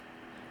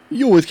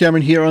You're with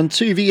Cameron here on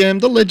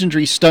 2VM, the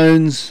legendary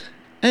Stones,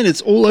 and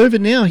it's all over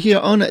now here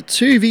on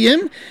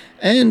 2VM,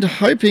 and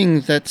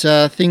hoping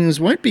that things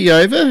won't be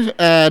over,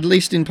 at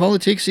least in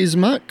politics, is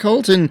Mark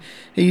Coulton.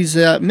 He's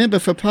a member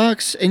for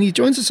Parks, and he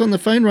joins us on the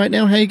phone right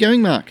now. How are you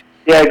going, Mark?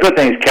 Yeah, good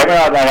thanks, Cameron.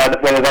 I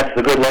don't know whether that's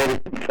the good leader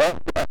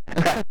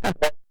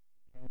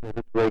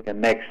this week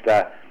and next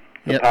the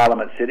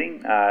Parliament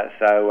sitting.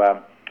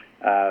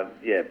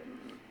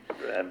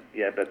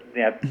 But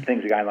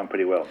things are going along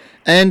pretty well.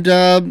 And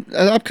an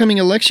upcoming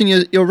election,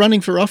 you're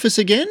running for office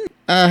again.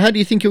 How do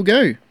you think you'll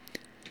go?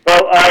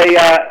 Well,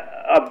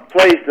 I'm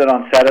pleased that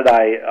on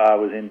Saturday I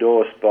was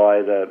endorsed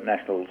by the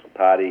National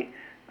Party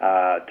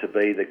to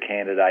be the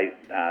candidate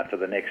for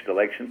the next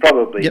election.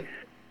 Probably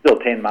still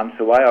 10 months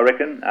away, I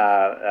reckon,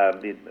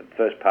 the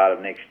first part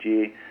of next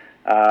year.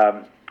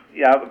 I'm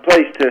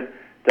pleased to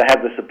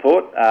have the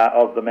support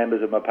of the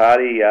members of my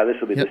party. This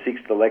will be the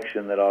sixth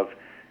election that I've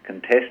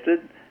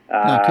contested.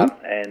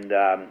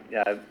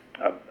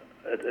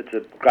 It's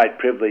a great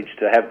privilege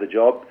to have the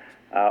job.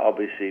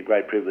 Obviously, a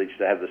great privilege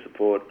to have the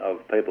support of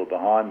people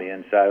behind me,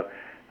 and so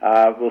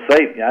we'll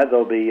see.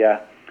 There'll be,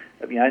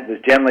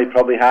 there's generally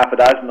probably half a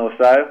dozen or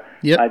so.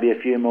 Maybe a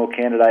few more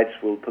candidates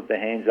will put their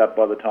hands up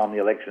by the time the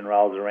election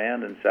rolls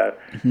around, and so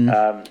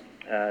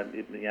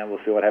we'll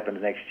see what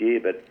happens next year.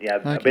 But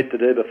a bit to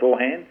do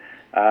beforehand.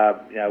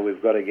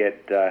 We've got to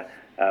get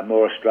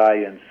more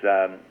Australians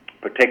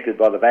protected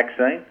by the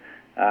vaccine.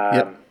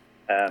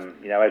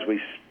 As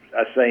we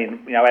are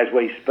seeing, as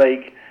we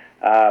speak,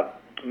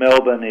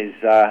 Melbourne is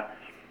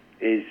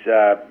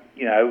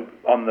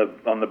on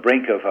the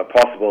brink of a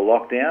possible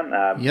lockdown.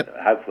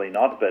 Hopefully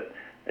not, but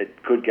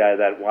it could go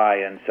that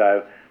way. And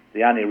so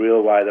the only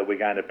real way that we're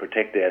going to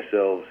protect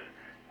ourselves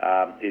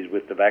is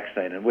with the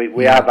vaccine. And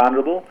we are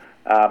vulnerable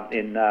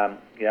in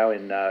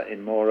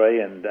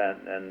Moree and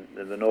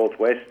the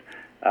northwest.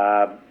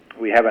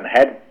 We haven't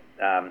had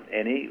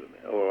any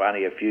or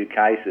only a few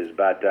cases,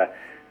 but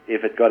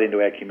if it got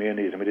into our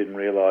communities and we didn't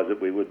realise it,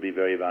 we would be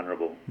very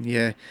vulnerable.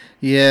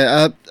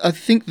 I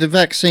think the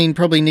vaccine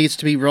probably needs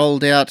to be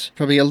rolled out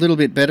probably a little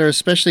bit better,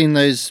 especially in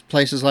those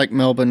places like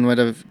Melbourne where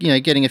they're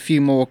getting a few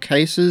more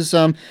cases.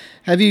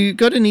 Have you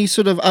got any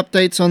sort of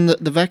updates on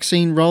the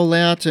vaccine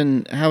rollout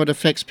and how it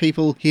affects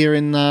people here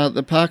in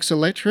the Parks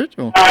electorate?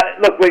 Or?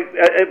 Look,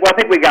 I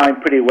think we're going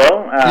pretty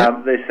well.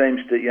 There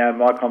seems to,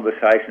 my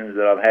conversations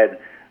that I've had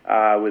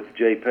with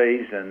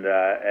GPs and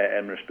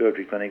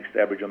respiratory clinics,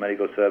 Aboriginal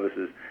Medical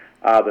Services,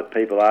 are that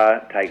people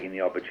are taking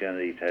the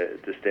opportunity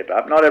to step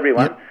up. Not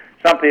everyone.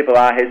 Some people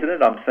are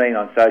hesitant. I'm seeing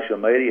on social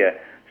media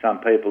some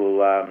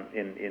people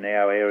in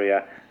our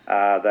area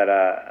that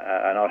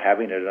are not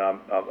having it.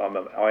 And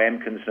I am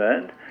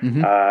concerned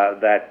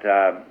that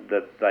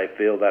they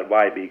feel that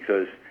way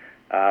because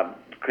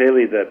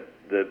clearly the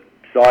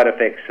side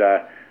effects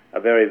are a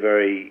very,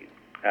 very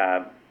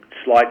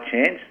slight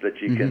chance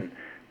that you can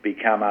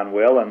become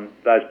unwell, and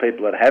those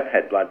people that have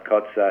had blood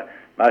clots,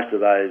 most of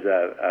those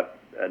are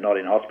not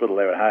in hospital.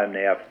 They're at home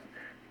now.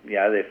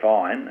 They're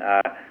fine.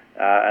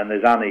 And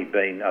there's only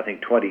been, I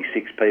think,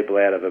 26 people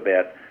out of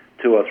about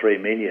 2 or 3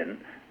 million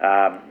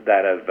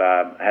that have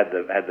had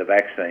the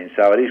vaccine.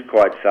 So it is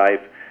quite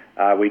safe.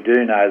 We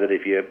do know that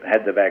if you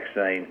had the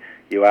vaccine,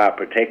 you are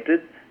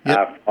protected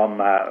from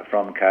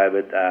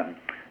COVID.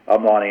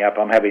 I'm lining up.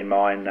 I'm having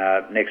mine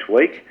next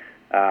week.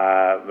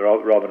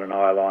 Robin and I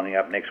are lining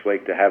up next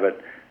week to have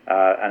it.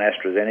 An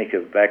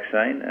AstraZeneca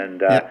vaccine,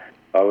 and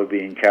I would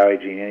be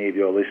encouraging any of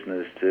your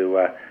listeners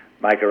to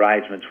make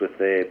arrangements with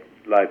their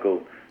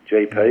local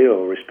GP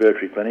or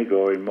respiratory clinic,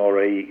 or in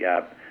Moree,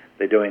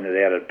 they're doing it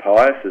out at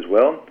Pius as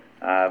well.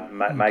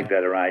 Make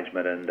that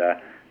arrangement and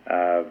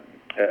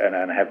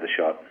have the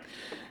shot.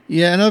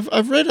 Yeah, and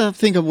I've read, I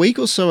think, a week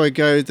or so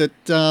ago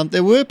that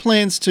there were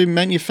plans to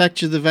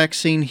manufacture the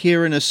vaccine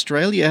here in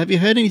Australia. Have you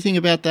heard anything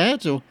about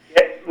that? Or?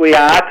 We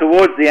are.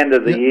 Towards the end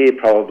of the year,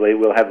 probably,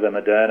 we'll have the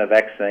Moderna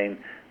vaccine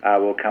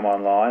will come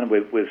online.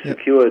 We've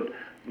secured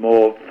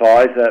more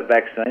Pfizer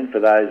vaccine for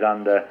those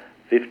under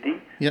 50.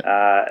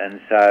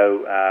 And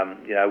so,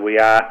 we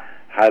are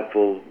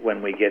hopeful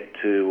when we get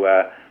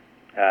to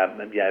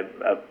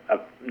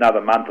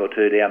another month or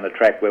two down the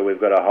track where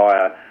we've got a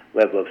higher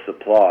level of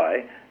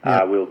supply,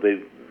 we'll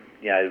be,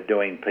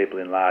 doing people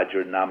in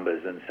larger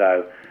numbers. And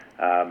so,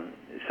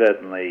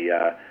 certainly...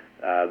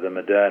 the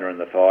Moderna and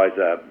the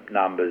Pfizer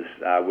numbers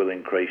will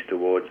increase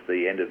towards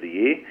the end of the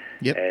year.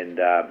 And,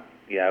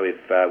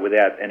 if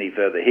without any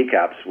further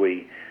hiccups,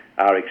 we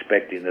are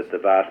expecting that the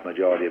vast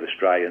majority of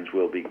Australians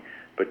will be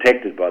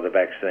protected by the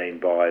vaccine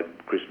by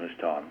Christmas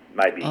time.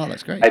 Maybe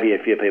a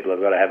few people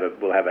will have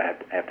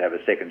to have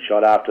a second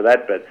shot after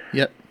that, but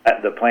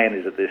the plan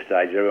is at this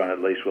stage everyone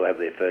at least will have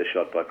their first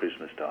shot by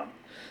Christmas time.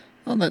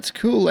 Oh, that's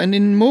cool. And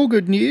in more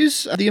good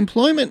news, the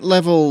employment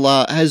level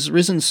has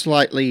risen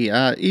slightly,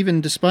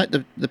 even despite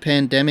the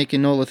pandemic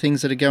and all the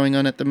things that are going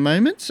on at the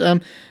moment.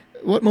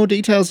 What more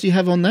details do you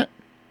have on that?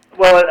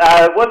 Well,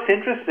 what's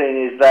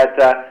interesting is that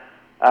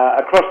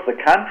across the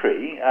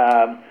country,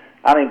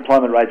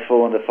 unemployment rate's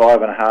fallen to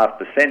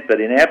 5.5%, but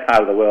in our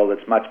part of the world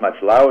it's much,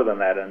 much lower than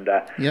that. And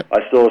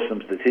I saw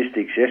some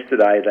statistics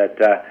yesterday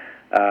that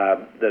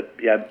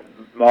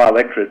my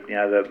electorate,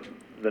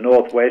 the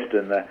northwest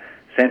and the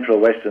central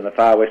west and the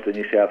far west of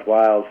New South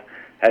Wales,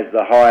 has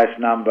the highest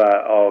number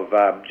of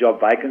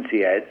job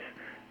vacancy ads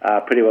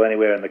pretty well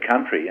anywhere in the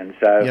country. And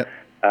so,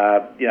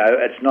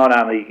 it's not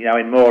only,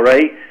 in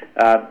Moree,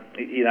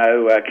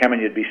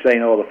 Cameron, you'd be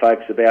seeing all the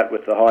folks about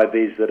with the high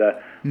vis that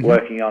are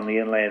working on the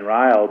inland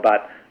rail,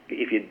 but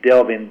if you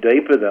delve in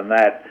deeper than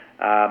that,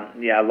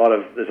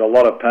 there's a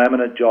lot of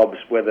permanent jobs,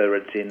 whether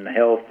it's in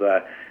health,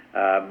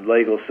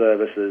 legal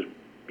services,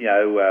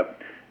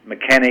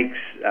 mechanics,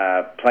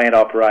 plant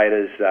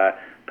operators,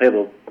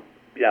 people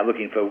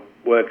looking for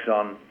works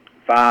on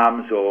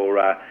farms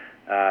or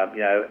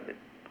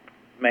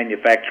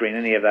manufacturing,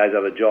 any of those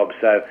other jobs.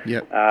 So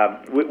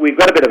we've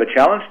got a bit of a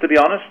challenge, to be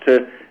honest,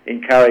 to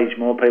encourage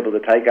more people to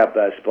take up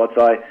those spots.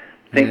 I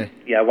think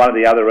one of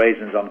the other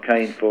reasons I'm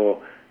keen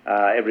for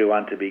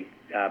everyone to be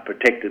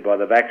protected by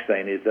the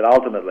vaccine is that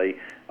ultimately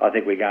I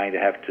think we're going to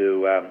have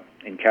to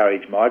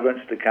encourage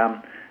migrants to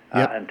come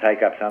and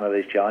take up some of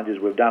these challenges.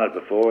 We've done it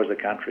before as a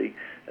country.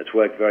 It's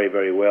worked very,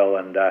 very well,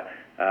 and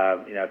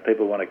if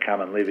people want to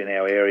come and live in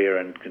our area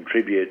and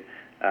contribute,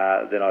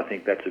 then I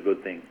think that's a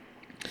good thing.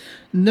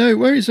 No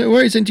worries, no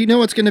worries. And do you know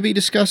what's going to be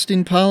discussed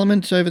in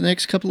Parliament over the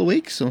next couple of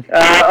weeks? Or?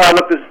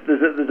 Look,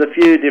 there's a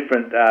few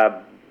different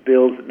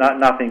bills.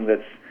 Nothing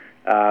that's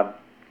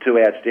too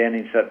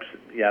outstanding. So,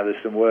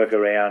 there's some work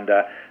around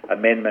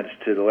amendments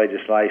to the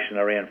legislation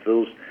around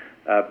fuel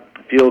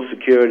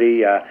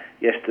security.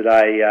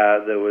 Yesterday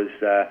there was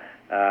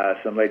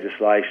some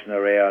legislation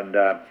around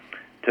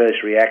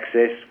tertiary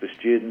access for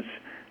students.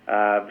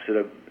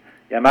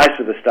 Most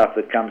of the stuff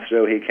that comes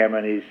through here,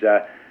 Cameron, is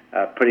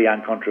pretty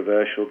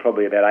uncontroversial.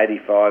 Probably about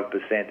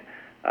 85%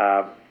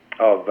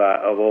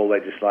 of all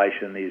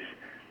legislation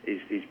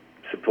is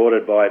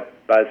supported by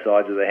both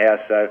sides of the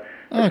House. So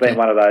it's been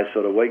one of those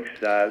sort of weeks.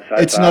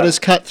 It's not as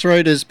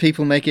cutthroat as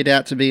people make it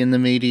out to be in the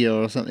media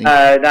or something.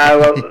 No.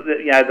 Well,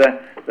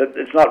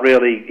 it's not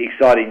really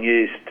exciting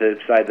news to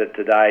say that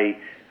today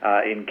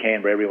in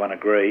Canberra everyone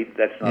agreed.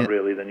 That's not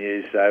really the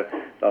news. So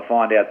they'll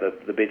find out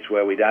the bits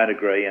where we don't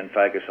agree and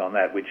focus on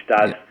that, which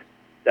does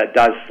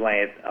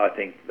slant, I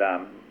think,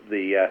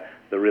 the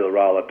real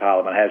role that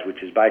Parliament has,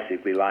 which is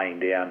basically laying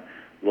down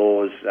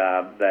laws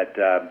that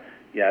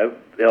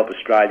help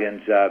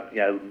Australians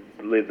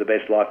live the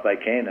best life they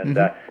can, and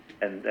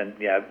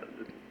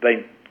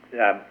being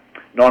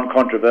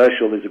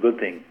non-controversial is a good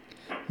thing.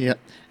 Yeah,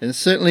 and it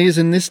certainly is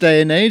in this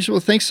day and age. Well,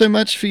 thanks so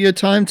much for your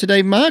time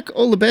today, Mark.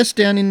 All the best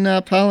down in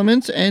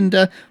Parliament, and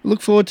we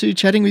look forward to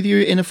chatting with you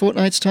in a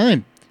fortnight's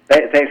time.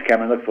 Thanks,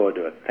 Cameron. Look forward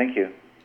to it. Thank you.